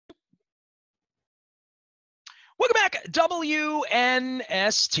Welcome back, WNST,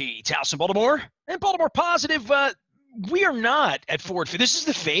 Towson, Baltimore, and Baltimore Positive. We are not at Ford Field. This is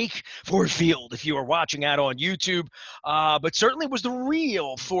the fake Ford Field if you are watching out on YouTube, but certainly was the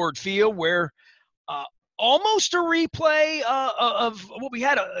real Ford Field where uh, almost a replay of what we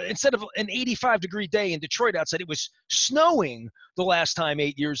had. Instead of an 85-degree day in Detroit outside, it was snowing the last time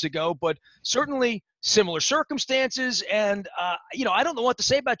 8 years ago, but certainly similar circumstances. And, I don't know what to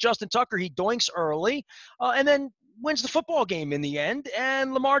say about Justin Tucker. He doinks early and then wins the football game in the end.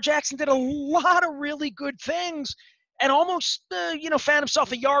 And Lamar Jackson did a lot of really good things and almost, found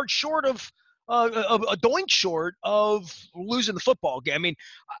himself a yard short of a doink short of losing the football game. I mean,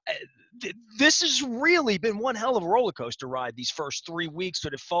 this has really been one hell of a roller coaster ride these first 3 weeks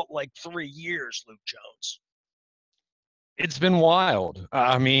that have felt like 3 years, Luke Jones. It's been wild.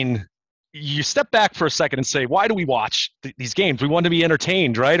 I mean, you step back for a second and say, why do we watch these games? We want to be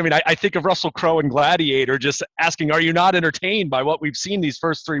entertained, right? I mean, I think of Russell Crowe and Gladiator just asking, are you not entertained by what we've seen these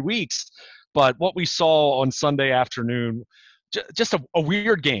first 3 weeks? But what we saw on Sunday afternoon, just a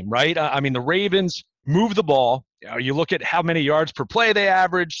weird game, right? I mean, the Ravens move the ball. You look at how many yards per play they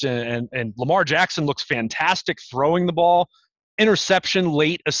averaged, and Lamar Jackson looks fantastic throwing the ball. Interception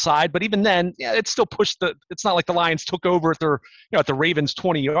late aside, but even then, it still pushed it's not like the Lions took over at the Ravens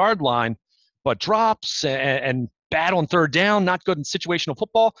 20-yard line, but drops and bad on third down, not good in situational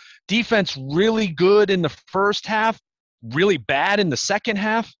football. Defense really good in the first half, really bad in the second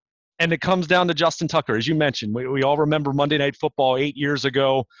half. And it comes down to Justin Tucker. As you mentioned, we all remember Monday Night Football 8 years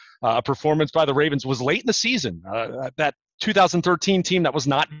ago. A performance by the Ravens was late in the season. That 2013 team that was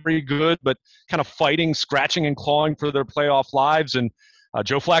not very good, but kind of fighting, scratching, and clawing for their playoff lives. And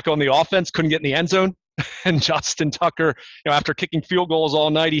Joe Flacco on the offense couldn't get in the end zone. And Justin Tucker, after kicking field goals all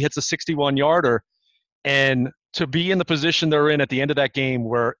night, he hits a 61-yarder. And to be in the position they're in at the end of that game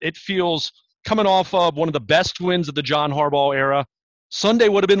where it feels coming off of one of the best wins of the John Harbaugh era, Sunday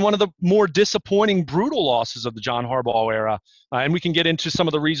would have been one of the more disappointing, brutal losses of the John Harbaugh era. And we can get into some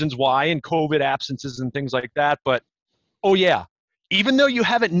of the reasons why and COVID absences and things like that. But, oh, yeah, even though you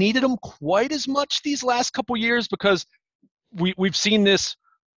haven't needed them quite as much these last couple years because we've seen this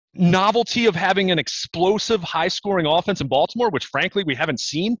novelty of having an explosive, high-scoring offense in Baltimore, which, frankly, we haven't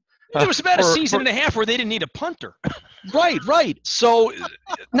seen. There was about a season and a half where they didn't need a punter. Right. So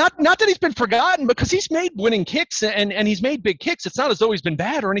not that he's been forgotten because he's made winning kicks and he's made big kicks. It's not as though he's been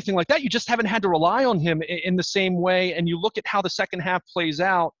bad or anything like that. You just haven't had to rely on him in the same way. And you look at how the second half plays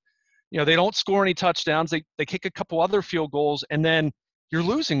out. They don't score any touchdowns. They kick a couple other field goals, and then you're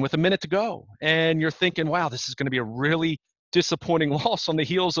losing with a minute to go. And you're thinking, wow, this is going to be a really disappointing loss on the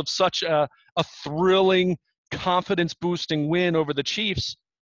heels of such a thrilling, confidence-boosting win over the Chiefs.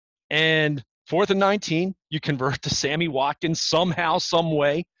 And 4th and 19, you convert to Sammy Watkins somehow, some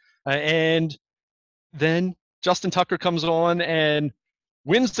way. And then Justin Tucker comes on and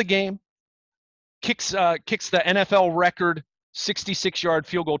wins the game, kicks the NFL record 66-yard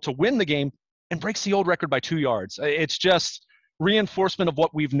field goal to win the game, and breaks the old record by 2 yards. It's just reinforcement of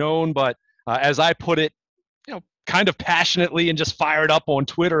what we've known. But as I put it, kind of passionately and just fired up on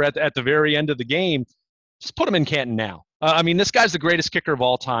Twitter at the very end of the game, just put him in Canton now. I mean, this guy's the greatest kicker of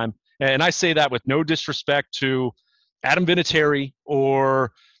all time. And I say that with no disrespect to Adam Vinatieri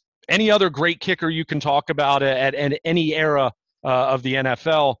or any other great kicker you can talk about at any era of the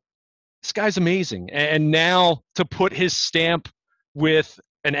NFL. This guy's amazing. And now to put his stamp with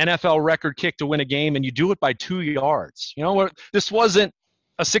an NFL record kick to win a game, and you do it by 2 yards. This wasn't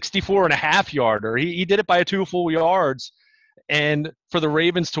a 64.5-yarder. He did it by 2 full yards. And for the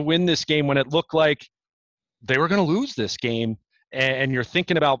Ravens to win this game when it looked like they were going to lose this game, and you're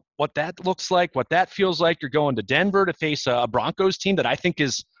thinking about what that looks like, what that feels like. You're going to Denver to face a Broncos team that I think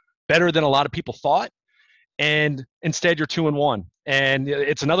is better than a lot of people thought. And instead you're 2-1. And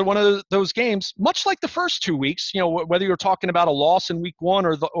it's another one of those games, much like the first 2 weeks, whether you're talking about a loss in week 1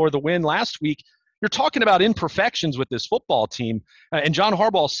 or the win last week, you're talking about imperfections with this football team. And John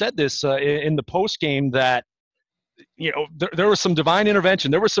Harbaugh said this in the post game that, there was some divine intervention.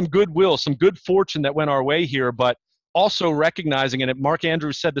 There was some goodwill, some good fortune that went our way here, but also recognizing, and Mark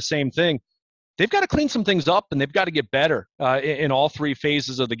Andrews said the same thing, they've got to clean some things up and they've got to get better in all 3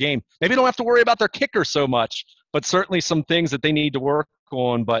 phases of the game. Maybe they don't have to worry about their kicker so much, but certainly some things that they need to work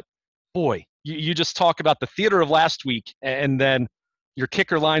on. But boy, you just talk about the theater of last week, and then your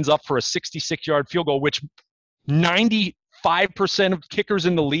kicker lines up for a 66-yard field goal, which 95% of kickers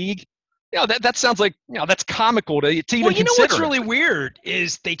in the league, that sounds like, that's comical to even consider. What's really weird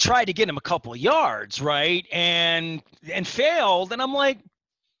is they tried to get him a couple of yards, right? And failed. And I'm like,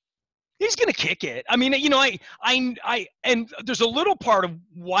 He's going to kick it. I mean, and there's a little part of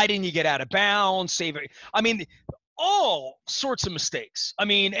why didn't you get out of bounds, save it. I mean, all sorts of mistakes. I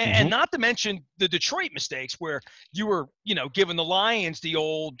mean, and not to mention the Detroit mistakes where you were, giving the Lions the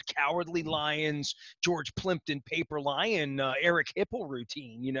old cowardly Lions, George Plimpton paper lion, Eric Hipple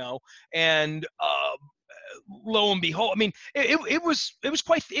routine, and lo and behold, I mean, it was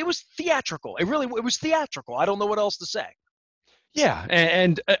theatrical. It was theatrical. I don't know what else to say. Yeah,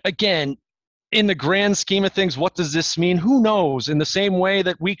 and again, in the grand scheme of things, what does this mean? Who knows? In the same way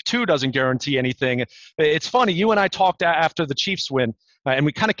that week 2 doesn't guarantee anything. It's funny. You and I talked after the Chiefs win, and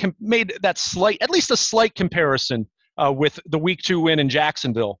we kind of made that at least a slight comparison with the week 2 win in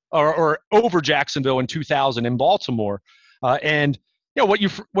Jacksonville or over Jacksonville in 2000 in Baltimore. And what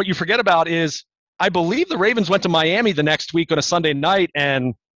you forget about is I believe the Ravens went to Miami the next week on a Sunday night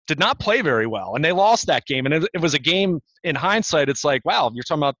and did not play very well, and they lost that game. And it was a game, in hindsight, it's like, wow, you're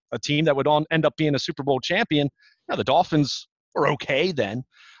talking about a team that would end up being a Super Bowl champion. The Dolphins are okay then.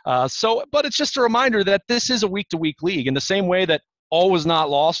 But it's just a reminder that this is a week-to-week league. In the same way that all was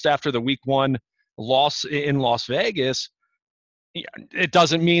not lost after the week 1 loss in Las Vegas, it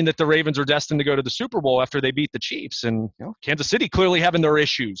doesn't mean that the Ravens are destined to go to the Super Bowl after they beat the Chiefs. And Kansas City clearly having their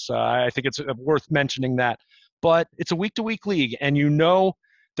issues. I think it's worth mentioning that. But it's a week-to-week league, and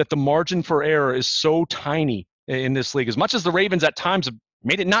that the margin for error is so tiny in this league. As much as the Ravens at times have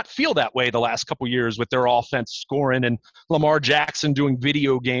made it not feel that way the last couple of years with their offense scoring and Lamar Jackson doing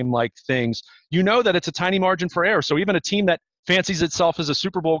video game-like things, that it's a tiny margin for error. So even a team that fancies itself as a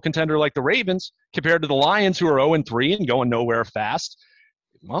Super Bowl contender like the Ravens, compared to the Lions, who are 0-3 and going nowhere fast,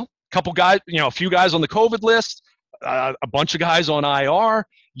 well, a few guys on the COVID list, a bunch of guys on IR.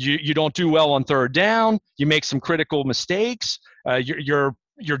 You don't do well on third down. You make some critical mistakes.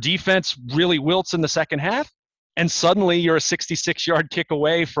 Your defense really wilts in the second half, and suddenly you're a 66-yard kick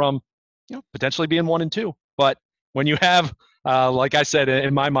away from potentially being 1-2. But when you have, like I said,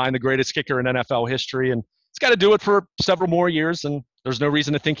 in my mind, the greatest kicker in NFL history, and he's got to do it for several more years, and there's no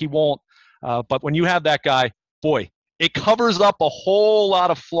reason to think he won't. But when you have that guy, boy, it covers up a whole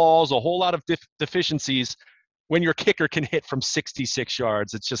lot of flaws, a whole lot of deficiencies when your kicker can hit from 66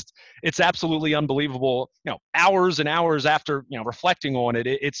 yards. It's absolutely unbelievable. Hours and hours after, reflecting on it,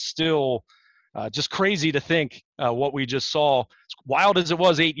 it's still just crazy to think what we just saw. As wild as it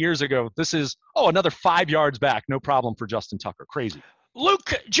was 8 years ago, this is, another 5 yards back. No problem for Justin Tucker. Crazy.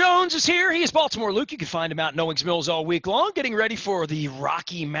 Luke Jones is here. He is Baltimore Luke. You can find him out in Owings Mills all week long, getting ready for the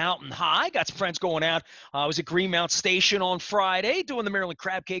Rocky Mountain High. Got some friends going out. I was at Greenmount Station on Friday doing the Maryland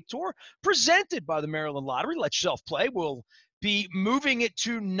Crab Cake Tour, presented by the Maryland Lottery. Let yourself play. We'll be moving it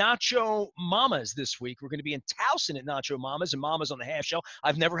to Nacho Mama's this week. We're going to be in Towson at Nacho Mama's and Mama's on the half shell.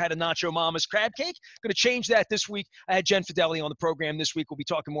 I've never had a Nacho Mama's crab cake. Going to change that this week. I had Jen Fideli on the program this week. We'll be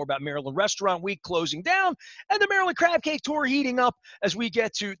talking more about Maryland Restaurant Week closing down and the Maryland Crab Cake Tour heating up as we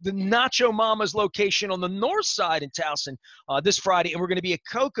get to the Nacho Mama's location on the north side in Towson this Friday. And we're going to be at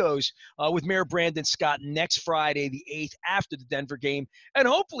Coco's with Mayor Brandon Scott next Friday, the 8th, after the Denver game. And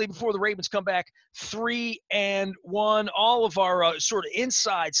hopefully before the Ravens come back 3-1, all of our sort of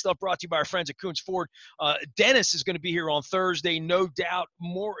inside stuff brought to you by our friends at Coons Ford. Dennis is going to be here on Thursday, no doubt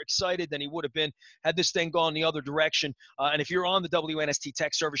more excited than he would have been had this thing gone the other direction. And if you're on the WNST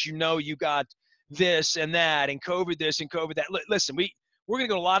tech service, you got this and that and COVID this and COVID that. Listen, we're going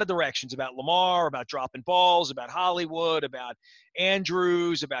to go a lot of directions about Lamar, about dropping balls, about Hollywood, about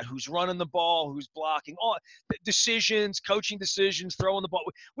Andrews, about who's running the ball, who's blocking, all decisions, coaching decisions, throwing the ball.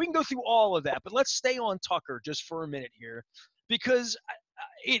 We can go through all of that, but let's stay on Tucker just for a minute here, because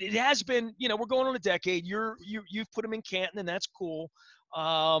it has been, we're going on a decade. You've put him in Canton, and that's cool.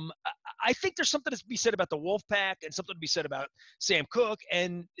 I think there's something to be said about the Wolfpack and something to be said about Sam Cook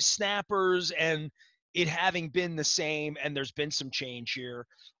and snappers and it having been the same, and there's been some change here.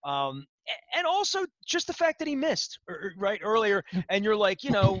 And also just the fact that he missed right earlier, and you're like,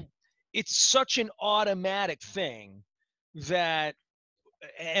 it's such an automatic thing that,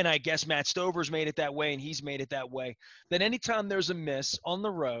 and I guess Matt Stover's made it that way, and he's made it that way, that anytime there's a miss on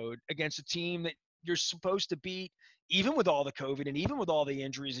the road against a team that you're supposed to beat, even with all the COVID and even with all the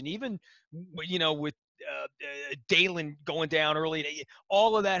injuries and even, with Dalen going down early,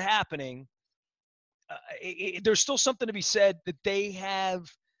 all of that happening, there's still something to be said that they have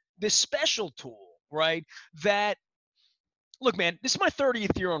this special tool, right? That, look, man, this is my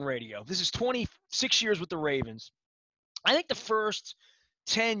 30th year on radio. This is 26 years with the Ravens. I think the first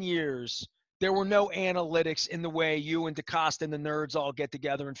 10 years, there were no analytics in the way you and DeCosta and the nerds all get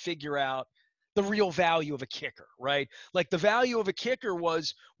together and figure out the real value of a kicker, right? Like the value of a kicker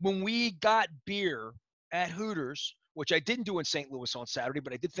was when we got beer at Hooters which I didn't do in St. Louis on Saturday,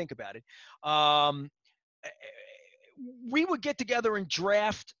 but I did think about it. We would get together and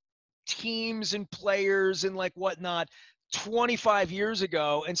draft teams and players and like whatnot 25 years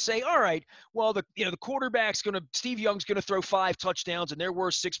ago and say, all right, well, the quarterback's Steve Young's gonna throw 5 touchdowns and they're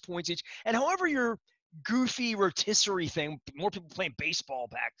worth 6 points each. And however your goofy rotisserie thing, more people playing baseball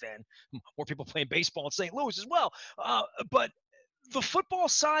back then, more people playing baseball in St. Louis as well. But the football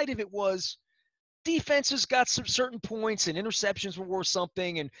side of it was defenses got some certain points and interceptions were worth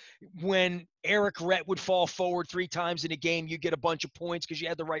something. And when Eric Rett would fall forward 3 times in a game, you get a bunch of points because you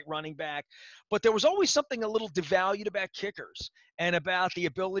had the right running back. But there was always something a little devalued about kickers and about the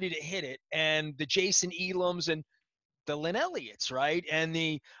ability to hit it, and the Jason Elams and the Lynn Elliott's, right?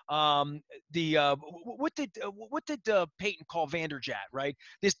 And what did Peyton call Vanderjagt, right?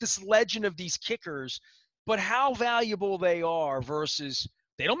 This legend of these kickers, but how valuable they are versus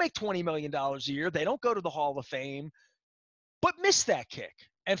they don't make $20 million a year. They don't go to the Hall of Fame, but miss that kick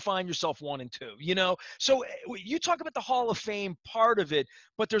and find yourself 1 and 2, So you talk about the Hall of Fame part of it,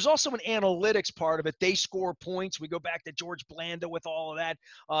 but there's also an analytics part of it. They score points. We go back to George Blanda with all of that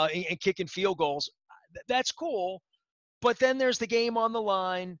and kicking field goals. That's cool. But then there's the game on the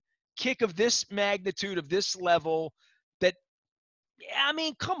line, kick of this magnitude, of this level that, I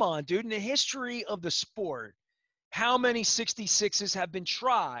mean, come on, dude. In the history of the sport, how many 66s have been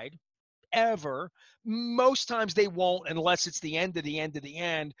tried ever? Most times they won't unless it's the end of the end of the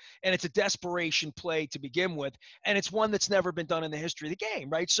end, and it's a desperation play to begin with, and it's one that's never been done in the history of the game,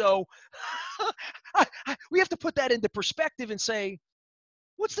 right? So we have to put that into perspective and say,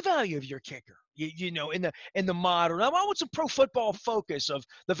 what's the value of your kicker? In the modern, I want some Pro Football Focus of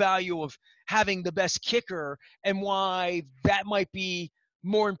the value of having the best kicker and why that might be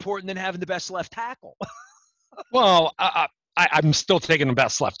more important than having the best left tackle. Well, I'm still taking the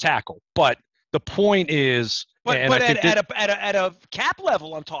best left tackle, but the point is, but at a cap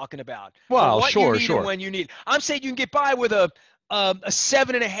level, I'm talking about. Well, what sure, you need and when you need. I'm saying you can get by with a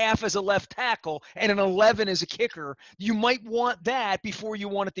 7.5 as a left tackle and an 11 as a kicker. You might want that before you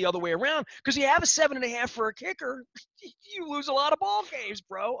want it the other way around, because you have a 7.5 for a kicker, you lose a lot of ball games,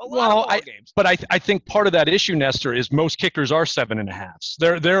 bro. A lot of ball games. But I think part of that issue, Nestor, is most kickers are 7.5s.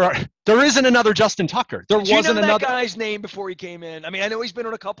 There isn't another Justin Tucker. There wasn't another. Do you know that guy's name before he came in? I mean, I know he's been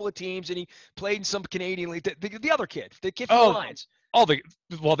on a couple of teams and he played in some Canadian league. The other kid, the kid from the Lions.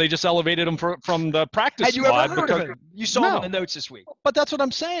 They just elevated him from the practice squad. Had you ever heard of him? You saw him in the notes this week. But that's what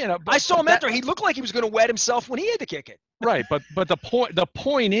I'm saying. I saw him after. He looked like he was going to wet himself when he had to kick it. Right, but the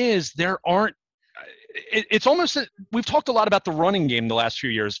point is there aren't. It's almost, we've talked a lot about the running game the last few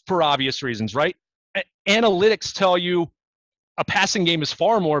years for obvious reasons, right? Analytics tell you a good passing game is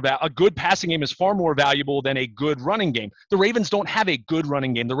far more valuable than a good running game. The Ravens don't have a good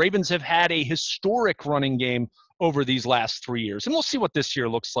running game. The Ravens have had a historic running game over these last 3 years. And we'll see what this year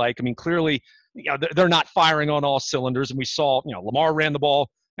looks like. I mean, clearly, they're not firing on all cylinders. And we saw, Lamar ran the ball,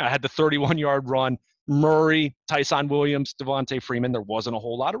 had the 31-yard run. Murray, Tyson Williams, Devontae Freeman, there wasn't a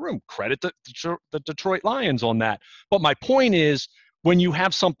whole lot of room. Credit the Detroit Lions on that. But my point is, when you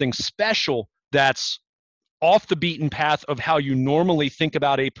have something special that's off the beaten path of how you normally think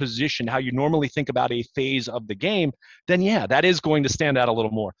about a position, how you normally think about a phase of the game, then yeah, that is going to stand out a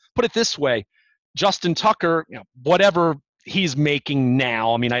little more. Put it this way, Justin Tucker, whatever he's making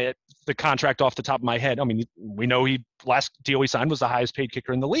now, I mean, the contract off the top of my head, I mean, we know last deal he signed was the highest paid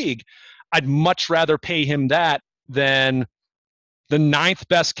kicker in the league. I'd much rather pay him that than the 9th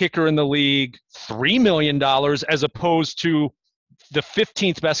best kicker in the league, $3 million, as opposed to the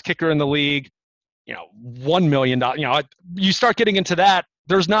 15th best kicker in the league, $1 million. You start getting into that,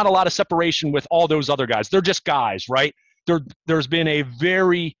 there's not a lot of separation with all those other guys. They're just guys, right? There's been a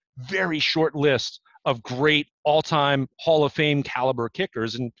very, very short list of great all-time Hall of Fame caliber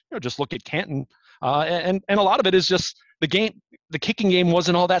kickers, and just look at Canton, and a lot of it is just the kicking game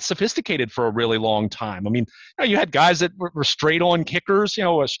wasn't all that sophisticated for a really long time. I mean, you had guys that were straight on kickers,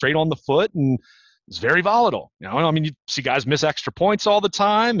 straight on the foot, and it's very volatile. I mean, you see guys miss extra points all the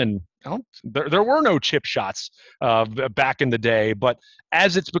time, and there were no chip shots back in the day. But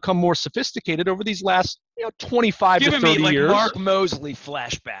as it's become more sophisticated over these last 25 to 30 years, Mark Mosley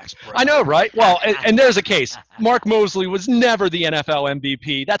flashbacks, bro. I know, right? Well, and there's a case. Mark Mosley was never the NFL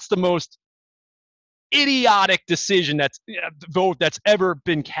MVP. That's the most idiotic decision that's ever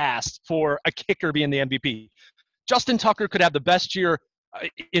been cast for a kicker being the MVP. Justin Tucker could have the best year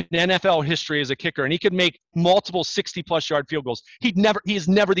in NFL history as a kicker, and he could make multiple 60-plus yard field goals. He is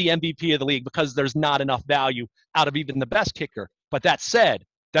never the MVP of the league because there's not enough value out of even the best kicker. But that said,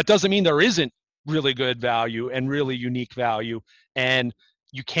 that doesn't mean there isn't really good value and really unique value, and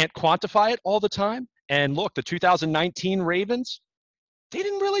you can't quantify it all the time. And look, the 2019 Ravens, they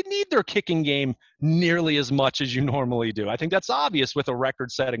didn't really need their kicking game nearly as much as you normally do. I think that's obvious with a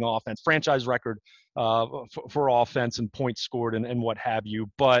record-setting offense, franchise record for offense and points scored and what have you.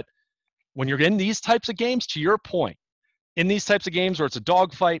 But when you're in these types of games, to your point, in these types of games where it's a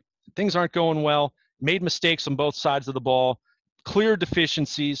dogfight, things aren't going well, made mistakes on both sides of the ball, clear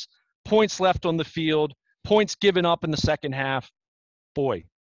deficiencies, points left on the field, points given up in the second half, boy,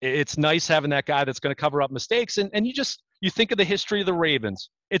 it's nice having that guy that's going to cover up mistakes. And you think of the history of the Ravens.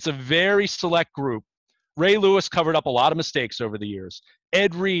 It's a very select group. Ray Lewis covered up a lot of mistakes over the years.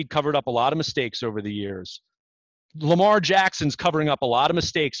 Ed Reed covered up a lot of mistakes over the years. Lamar Jackson's covering up a lot of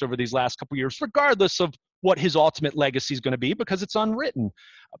mistakes over these last couple of years, regardless of what his ultimate legacy is going to be, because it's unwritten.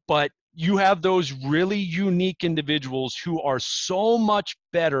 But you have those really unique individuals who are so much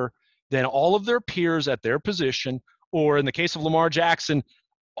better than all of their peers at their position, or in the case of Lamar Jackson,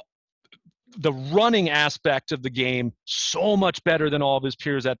 the running aspect of the game so much better than all of his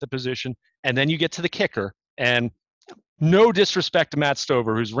peers at the position. And then you get to the kicker, and no disrespect to Matt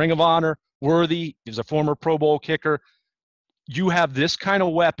Stover, who's Ring of Honor worthy. He's a former Pro Bowl kicker. You have this kind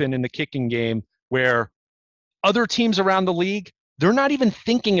of weapon in the kicking game where other teams around the league, they're not even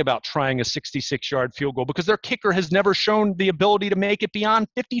thinking about trying a 66-yard field goal because their kicker has never shown the ability to make it beyond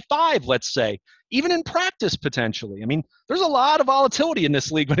 55, let's say, even in practice potentially. I mean, there's a lot of volatility in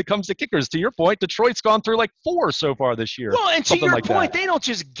this league when it comes to kickers. To your point, Detroit's gone through like 4 so far this year. Well, and to your point, they don't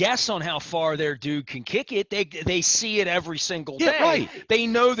just guess on how far their dude can kick it. They see it every single day. Yeah, right. They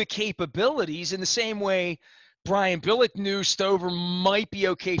know the capabilities in the same way Brian Billick knew Stover might be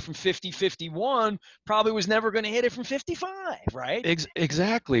okay from 50-51, probably was never going to hit it from 55, right?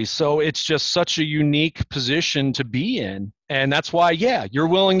 Exactly. So it's just such a unique position to be in. And that's why, yeah, you're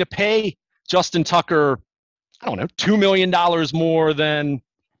willing to pay Justin Tucker, I don't know, $2 million more than,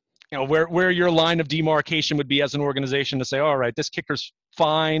 you know, where your line of demarcation would be as an organization to say, all right, this kicker's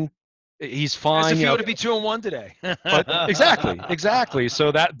fine. He's fine. As if he would be 2-1 today. But exactly.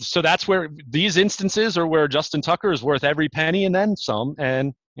 So that's where these instances are where Justin Tucker is worth every penny and then some.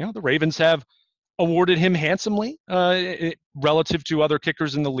 And you know the Ravens have awarded him handsomely relative to other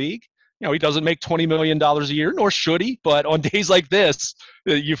kickers in the league. You know he doesn't make $20 million a year, nor should he. But on days like this,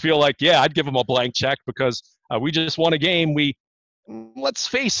 you feel like, yeah, I'd give him a blank check because we just won a game. Let's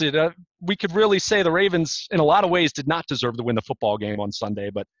face it, we could really say the Ravens, in a lot of ways, did not deserve to win the football game on Sunday.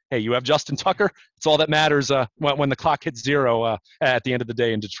 But, hey, you have Justin Tucker. It's all that matters when the clock hits 0 at the end of the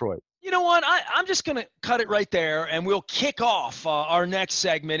day in Detroit. You know what? I'm just going to cut it right there, and we'll kick off our next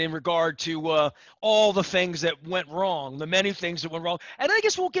segment in regard to all the things that went wrong, the many things that went wrong. And I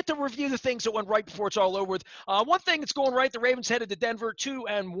guess we'll get to review the things that went right before it's all over with. One thing that's going right, the Ravens headed to Denver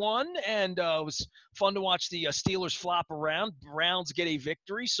 2-1, and it was fun to watch the Steelers flop around. Browns get a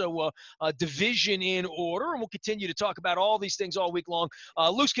victory, so division in order, and we'll continue to talk about all these things all week long.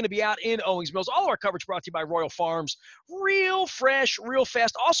 Luke's going to be out in Owings Mills. All of our coverage brought to you by Royal Farms. Real fresh, real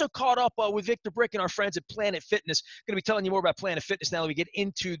fast. Also caught up with Victor Brick and our friends at Planet Fitness. Going to be telling you more about Planet Fitness now that we get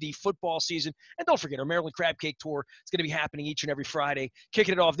into the football season. And don't forget, our Maryland Crab Cake Tour is going to be happening each and every Friday.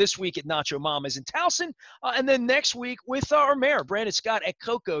 Kicking it off this week at Nacho Mama's in Towson. And then next week with our mayor, Brandon Scott, at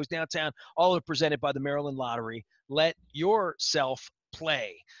Coco's downtown. All are presented by the Maryland Lottery. Let yourself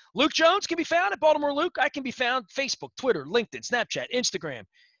play. Luke Jones can be found at Baltimore Luke. I can be found Facebook, Twitter, LinkedIn, Snapchat, Instagram.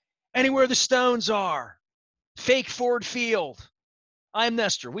 Anywhere the Stones are. Fake Ford Field. I'm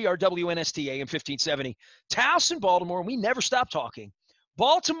Nestor. We are WNST AM 1570. Towson, Baltimore, and we never stop talking.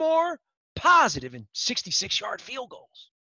 Baltimore, positive in 66-yard field goals.